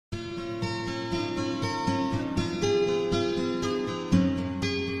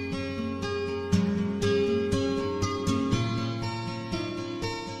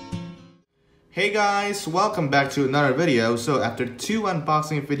Hey guys, welcome back to another video. So after 2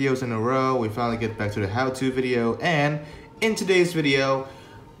 unboxing videos in a row, we finally get back to the how-to video, and in today's video,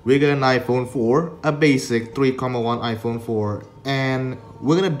 we got an iPhone 4, a basic 3.1 iPhone 4, and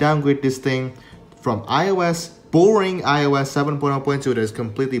we're gonna downgrade this thing from iOS, boring iOS 7.0.2 that is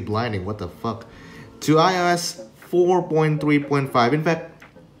completely blinding, what the fuck, to iOS 4.3.5. In fact,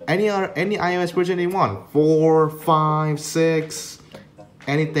 any iOS version you want, 4, 5, 6,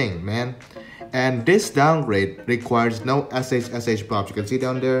 anything, man. And this downgrade requires no SHSH BLOBS. You can see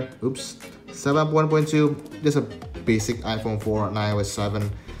down there, oops, 7.1.2, just a basic iPhone 4 and iOS 7.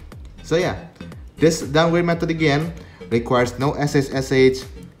 So yeah, this downgrade method again requires no SHSH,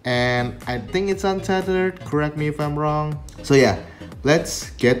 and I think it's untethered, correct me if I'm wrong. So yeah,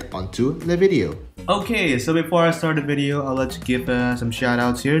 let's get onto the video. Okay, so before I start the video, I'll let you give some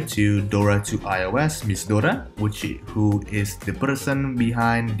shoutouts here to Dora to iOS, Miss Dora, who is the person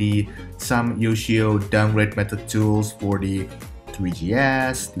behind the Sam Yoshio downgrade method tools for the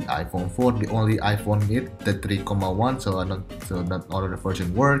 3GS, the iPhone 4, the only iPhone with the 3.1, so not all of the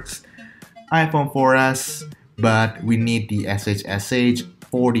version works, iPhone 4S, but we need the SHSH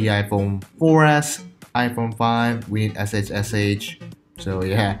for the iPhone 4S, iPhone 5, we need SHSH, so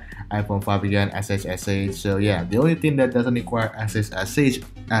yeah, iPhone 5 again, SHSH. So yeah, the only thing that doesn't require SHSH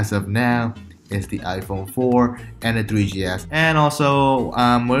as of now is the iPhone 4 and the 3GS. And also,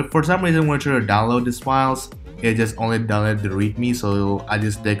 for some reason, when I try to download these files, it just only downloaded the README. So I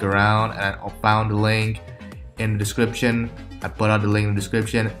just dig around and I found the link in the description. I put out the link in the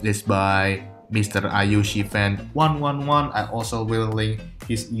description. This by Mr. Ayushi Fan 111. I also will link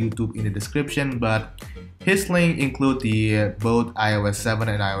his YouTube in the description, but his link include the both iOS 7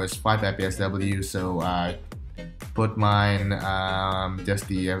 and iOS 5 IPSW. So I put mine just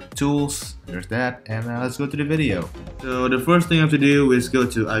the tools. There's that, and let's go to the video. So the first thing I have to do is go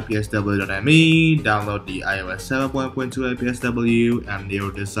to ipsw.me, download the iOS 7.2 IPSW and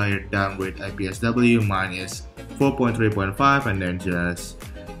your desired downgrade IPSW. Mine is 4.3.5, and then just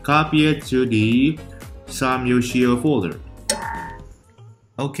copy it to the Sam Yoshio folder.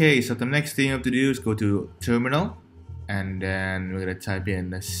 Okay, so the next thing you have to do is go to terminal, and then we're gonna type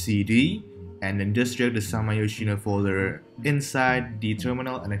in cd, and then just drag the Sam Yoshio folder inside the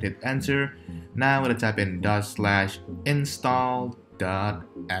terminal and then hit enter. Now I'm gonna type in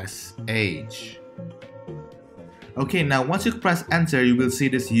 /install.sh. Okay, now once you press enter, you will see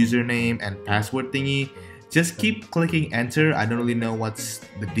this username and password thingy. Just keep clicking enter. I don't really know what's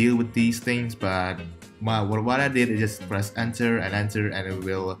the deal with these things, but what I did is just press enter, and it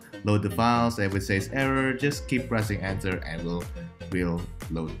will load the files. If it says error, just keep pressing enter and it will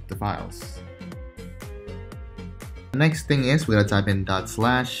load the files. The next thing is we're gonna type in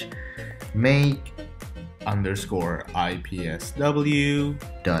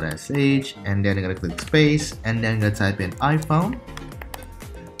 /make_ipsw.sh, and then you're gonna click space, and then you're gonna type in iPhone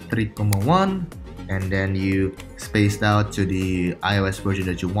 3.1, and then you spaced out to the iOS version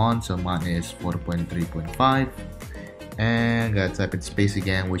that you want. So mine is 4.3.5, and gotta type in space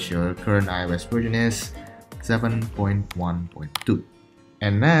again, which your current iOS version is 7.1.2.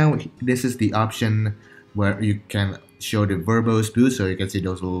 And now this is the option where you can show the verbose boost, so you can see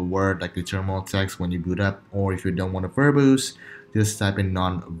those little words like the terminal text when you boot up, or if you don't want a verbose, just type in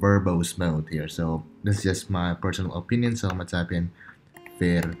non-verbose mode here. So this is just my personal opinion, so I'm gonna type in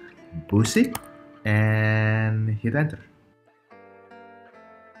verbose and hit enter.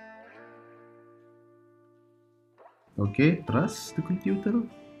 Okay, trust the computer.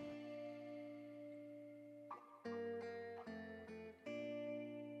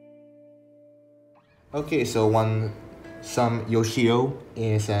 Okay, so when Sam Yoshio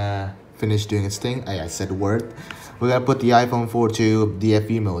is finished doing its thing, I said the word, we're gonna put the iPhone 4 to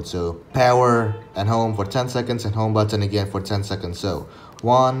DFE mode. So power and home for 10 seconds and home button again for 10 seconds. So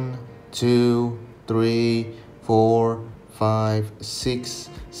 1, 2, 3, 4, 5, 6,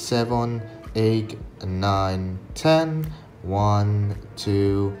 7, 8, 9, 10. 1,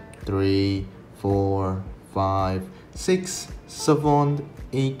 2, 3, 4, 5, 6, 7,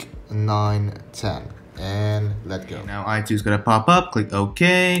 8, 9, 10. And let go. Now iTunes is gonna pop up, click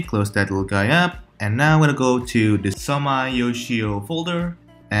OK, close that little guy up, and now I'm gonna go to the Sam Yoshio folder,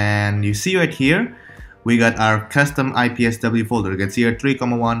 and you see right here, we got our custom IPSW folder. You can see here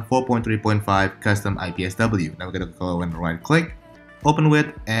 3.1, 4.3.5 custom IPSW. Now we're gonna go and right click, open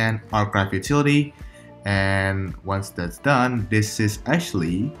with, and archive utility. And once that's done, this is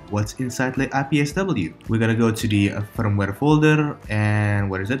actually what's inside the IPSW. We're gonna go to the firmware folder, and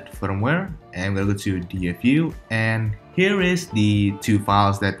what is it? Firmware, and we're gonna go to DFU, and here is the two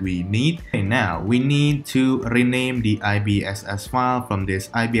files that we need. Okay, now we need to rename the IBSS file from this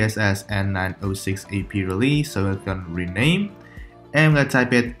IBSS N906 AP release, so we can rename. And I'm gonna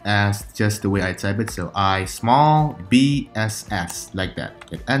type it as just the way I type it, so I small BSS, like that.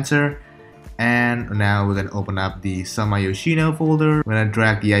 Hit enter. And now we're gonna open up the Sama Yoshino folder. We're gonna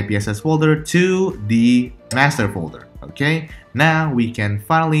drag the IPSS folder to the master folder. Okay, now we can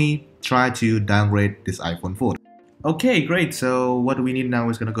finally try to downgrade this iPhone 4. Okay, great. So what we need now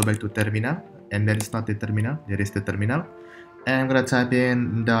is gonna go back to terminal, and that is not the terminal, that is the terminal. And I'm gonna type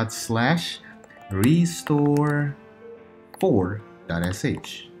in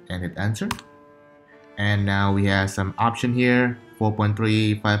 /restore4.sh and hit enter. And now we have some option here: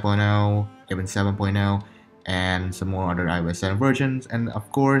 4.3, 5.0, even 7.0, and some more other iOS 7 versions. And of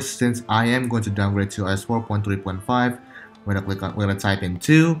course, since I am going to downgrade to iOS 4.3.5, we're gonna type in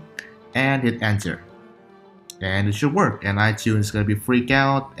 2 and hit enter. And it should work. And iTunes is gonna be freak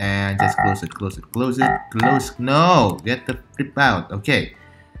out and just close it, close it, close it, close. No, get the flip out. Okay.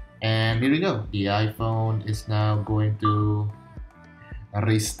 And here we go. The iPhone is now going to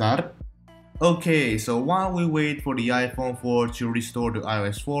restart. Okay, so while we wait for the iPhone 4 to restore to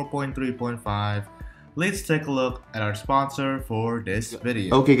iOS 4.3.5, let's take a look at our sponsor for this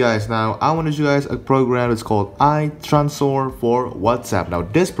video. Okay guys, now I want to show you guys a program that's called iTransfer for WhatsApp. Now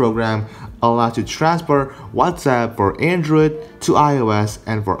this program allows you to transfer WhatsApp for Android to iOS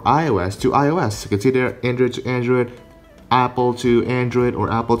and for iOS to iOS. You can see there, Android to Android, Apple to Android, or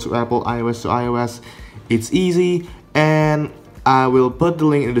Apple to Apple, iOS to iOS. It's easy, and I will put the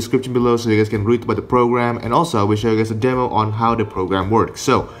link in the description below so you guys can read about the program, and also I will show you guys a demo on how the program works.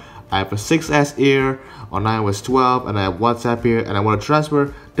 So I have a 6S here on iOS 12, and I have WhatsApp here, and I want to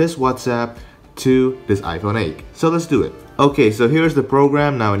transfer this WhatsApp to this iPhone 8. So let's do it. Okay, so here's the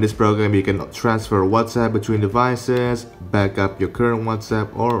program. Now in this program you can transfer WhatsApp between devices, back up your current WhatsApp,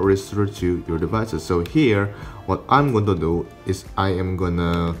 or restore to your devices. So here what I'm going to do is I am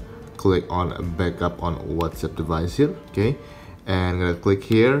gonna click on backup on WhatsApp device here. Okay, and I'm gonna click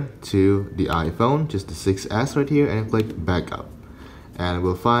here to the iPhone, just the 6S right here, and click backup, and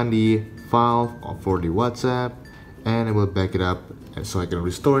we'll find the file for the WhatsApp, and I will back it up so I can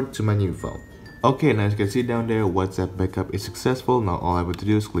restore it to my new phone. Okay, now as you can see down there, WhatsApp backup is successful. Now all I have to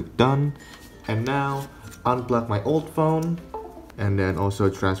do is click done, and now unplug my old phone, and then also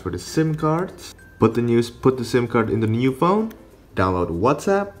transfer the SIM cards. Put the SIM card in the new phone, download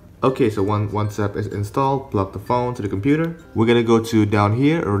WhatsApp. Okay, so once WhatsApp is installed, plug the phone to the computer. We're gonna go to down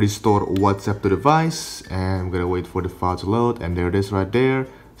here, restore WhatsApp to device, and we're gonna wait for the file to load, and there it is right there,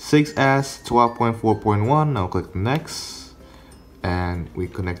 6S 12.4.1. Now click next, and we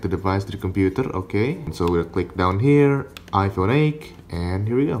connect the device to the computer. Okay, and so we'll click down here, iPhone 8, and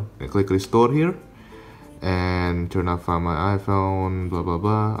here we go. I click restore here, and turn off on my iPhone, blah blah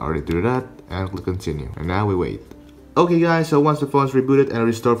blah. I already did that, and click continue, and now we wait. Okay guys, so once the phone's rebooted and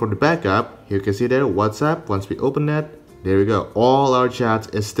restored from the backup, here you can see there WhatsApp. Once we open that, there we go, all our chats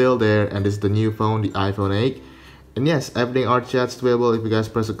is still there, and this is the new phone, the iPhone 8. And yes, everything, our chats available. If you guys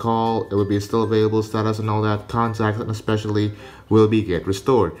press a call, it will be still available, status and all that, contacts and especially will be get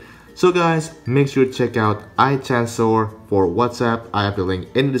restored. So guys, make sure to check out iTransfer for WhatsApp. I have the link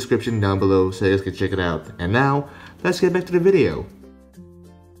in the description down below so you guys can check it out. And now, let's get back to the video.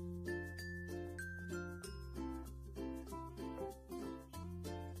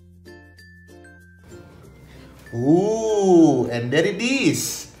 Ooh, and there it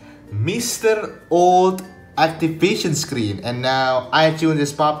is, Mr. Old activation screen. And now iTunes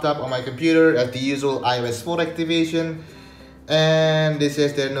is popped up on my computer as the usual iOS 4 activation. And this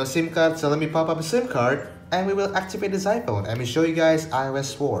says there's no SIM card, so let me pop up a SIM card and we will activate this iPhone. Let me show you guys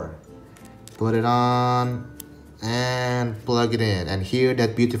iOS 4. Put it on and plug it in and hear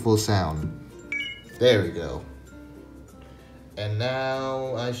that beautiful sound. There we go. And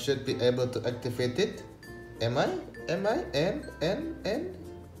now I should be able to activate it. Am I? And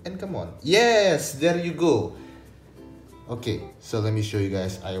come on. Yes, there you go. Okay, so let me show you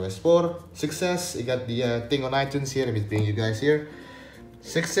guys iOS 4. Success. You got the thing on iTunes here. Let me bring you guys here.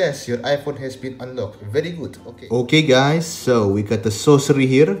 Success, your iPhone has been unlocked. Very good. Okay guys, so we got the sorcery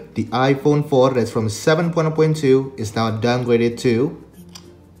here. The iPhone 4 that's from 7.0.2 is now downgraded to,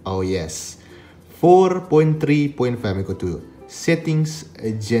 oh yes, 4.3.5. We go to settings,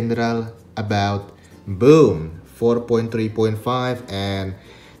 general, about, boom, 4.3.5, and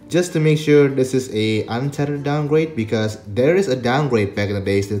just to make sure this is a untethered downgrade, because there is a downgrade back in the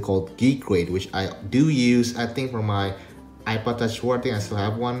day still called Geek Grade, which I do use. I think for my iPod Touch 4, I think I still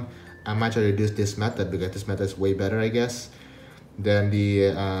have one. I might try to use this method because this method is way better, I guess, than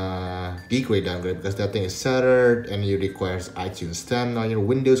the Geek Grade downgrade, because that thing is tethered and it requires iTunes 10 on your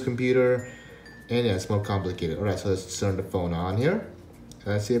Windows computer, and yeah, it's more complicated. Alright, so let's turn the phone on here.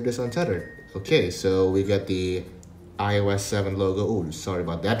 Let's see if this is untethered. Okay, so we got the iOS 7 logo. Oh, sorry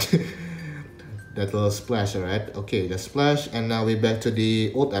about that. That little splash, alright. Okay, the splash, and now we're back to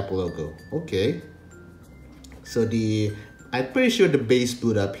the old Apple logo. Okay. So I'm pretty sure the base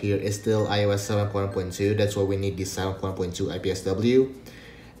boot up here is still iOS 7.1.2. That's why we need the 7.1.2 IPSW.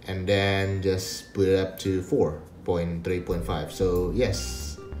 And then just put it up to 4.3.5. So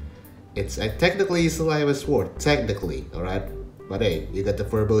yes, it's technically still iOS 4, technically, alright? But hey, you got the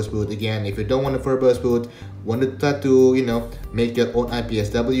verbose boot again. If you don't want a verbose boot, want to try to, you know, make your own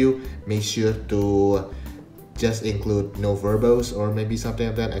IPSW, make sure to just include no verbose or maybe something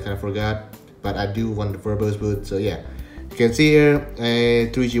like that. I kind of forgot, but I do want the verbose boot. So yeah, you can see here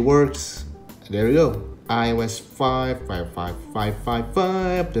 3G works. There we go. iOS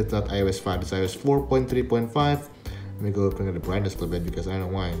 5.5.5.5.5. That's not iOS 5. It's iOS 4.3.5. Let me go bring the brightness a little bit because I don't know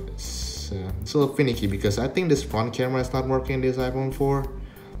why. It's a little finicky because I think this front camera is not working in this iPhone 4,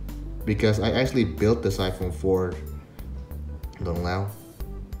 because I actually built this iPhone 4. Don't allow.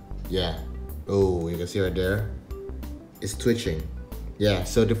 Yeah. Oh, you can see right there. It's twitching. Yeah,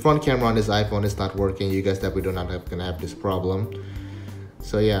 so the front camera on this iPhone is not working. You guys definitely gonna have this problem.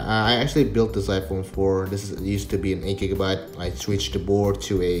 So yeah, I actually built this iPhone 4. This used to be an 8GB. I switched the board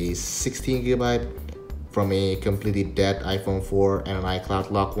to a 16GB from a completely dead iPhone 4 and an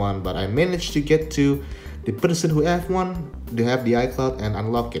iCloud lock one, but I managed to get to the person who have one, to have the iCloud and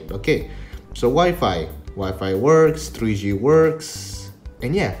unlock it. Okay, so Wi-Fi works, 3G works,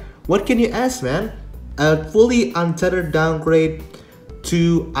 and yeah, what can you ask, man? A fully untethered downgrade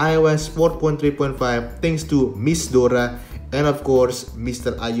to iOS 4.3.5 thanks to Miss Dora and of course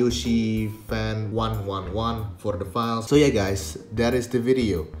Mr. Ayushi fan 111 for the files. So yeah guys, that is the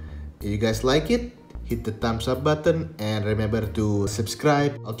video. If you guys like it, hit the thumbs up button and remember to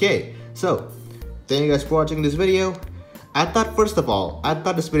subscribe. Okay, so thank you guys for watching this video. I thought this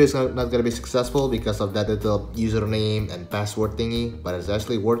video is not gonna be successful because of that little username and password thingy, but it's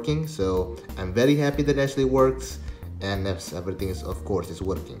actually working, so I'm very happy that it actually works, and everything is, of course, is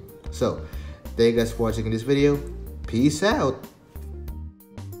working. So thank you guys for watching this video. Peace out.